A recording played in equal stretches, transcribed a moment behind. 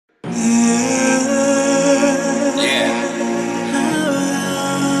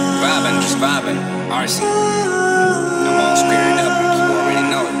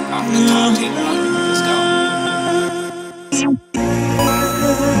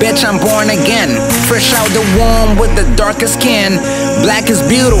bitch, I'm born again. Fresh out the womb with the darkest skin. Black is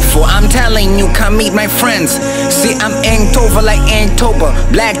beautiful, I'm telling you, come meet my friends. See, I'm Inktober like Inktober.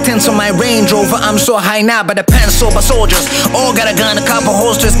 Black tints on my Range Rover. I'm so high now, but the pants sober soldiers all got a gun, a couple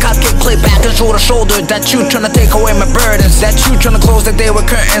holsters, cock kick, clip back and shoulder shoulder. That you tryna take away my burdens. That you tryna close the day with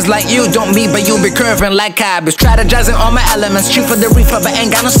curtains. Like you don't be, but you be curving like I be strategizing all my elements. Cheap for the riffa, but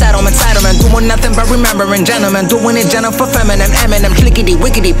ain't got no settlement. Entitlement, doing nothing but remembering gentlemen. Doing it gentle for feminine. Eminem, slickidy,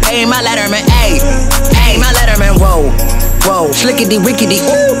 wickidy, pay my letterman. Ayy, ayy, my letterman. Whoa, whoa, slickity, wickidy.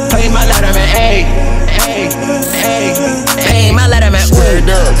 Ooh, pay my letterman. Ayy, ayy, ayy, pay my letterman. Squared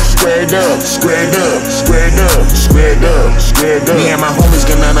up, squared up, squared up, squared up, squared up, squared up. Me and my homies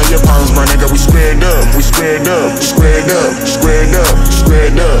get none of your problems, my nigga. We squared up, we squared up, squared up, squared up,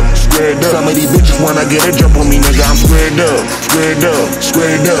 squared up, squared up. Some of these bitches wanna get a jump on me, nigga. I'm squared up, squared up,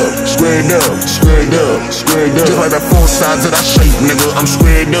 squared up, squared up, squared up, squared up. Just like the four sides of that shape, nigga. I'm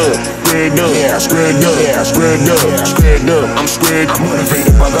squared up, squared up, yeah, squared up, yeah, squared up, squared up. I'm squared. I'm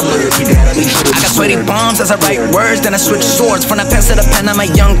motivated by the loyalty that I got sweaty bombs as I write words, then I switch swords. From the pen to the pen, I'm a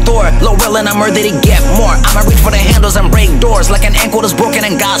young Thor. Low real and I'm worthy to get more. I'ma reach for the handles and break doors like an ankle that's broken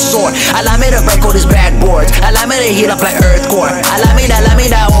and got sore. Allow me to break all these backboards. Allow me to heat up like earth core. Allow me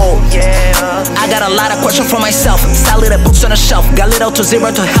that, oh yeah. I got a lot of questions for myself. Solid books on the shelf. Got lit out to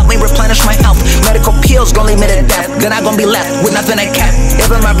zero to help me replenish my health. Medical pills gon' lead me to death. Then I gon' be left with nothing to cap.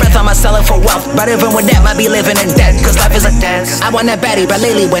 Even my breath, I'ma sell it for wealth. But even with that, I be living in debt. Cause life is a dance. I want that baddie, but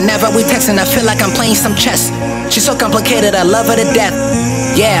lately whenever we textin', I feel like I'm playing some chess. She's so complicated, I love her to death.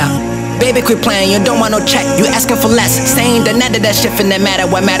 Yeah, baby, quit playing, you don't want no check. You asking for less, saying the net of that shit finna matter.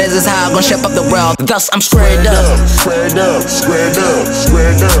 What matters is how I'm gonna shape up the world. Thus, I'm squared up, squared up, squared up,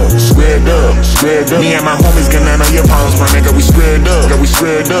 squared up, squared up, squared up. Me and my homies get none of your problems, my nigga. We squared up, we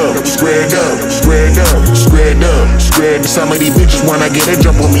squared up, squared up, squared up, squared up, squared up. Some of these bitches wanna get a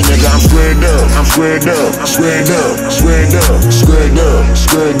jump on me, nigga. I'm squared up, I'm squared up, squared up, squared up, squared up,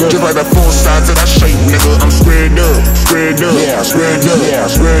 squared up. Just like the four sides of that shape, nigga. I'm squared up, squared up, yeah, squared up, yeah,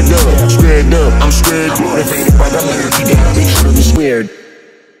 squared up, squared up. I'm squared, motivated by the loyalty that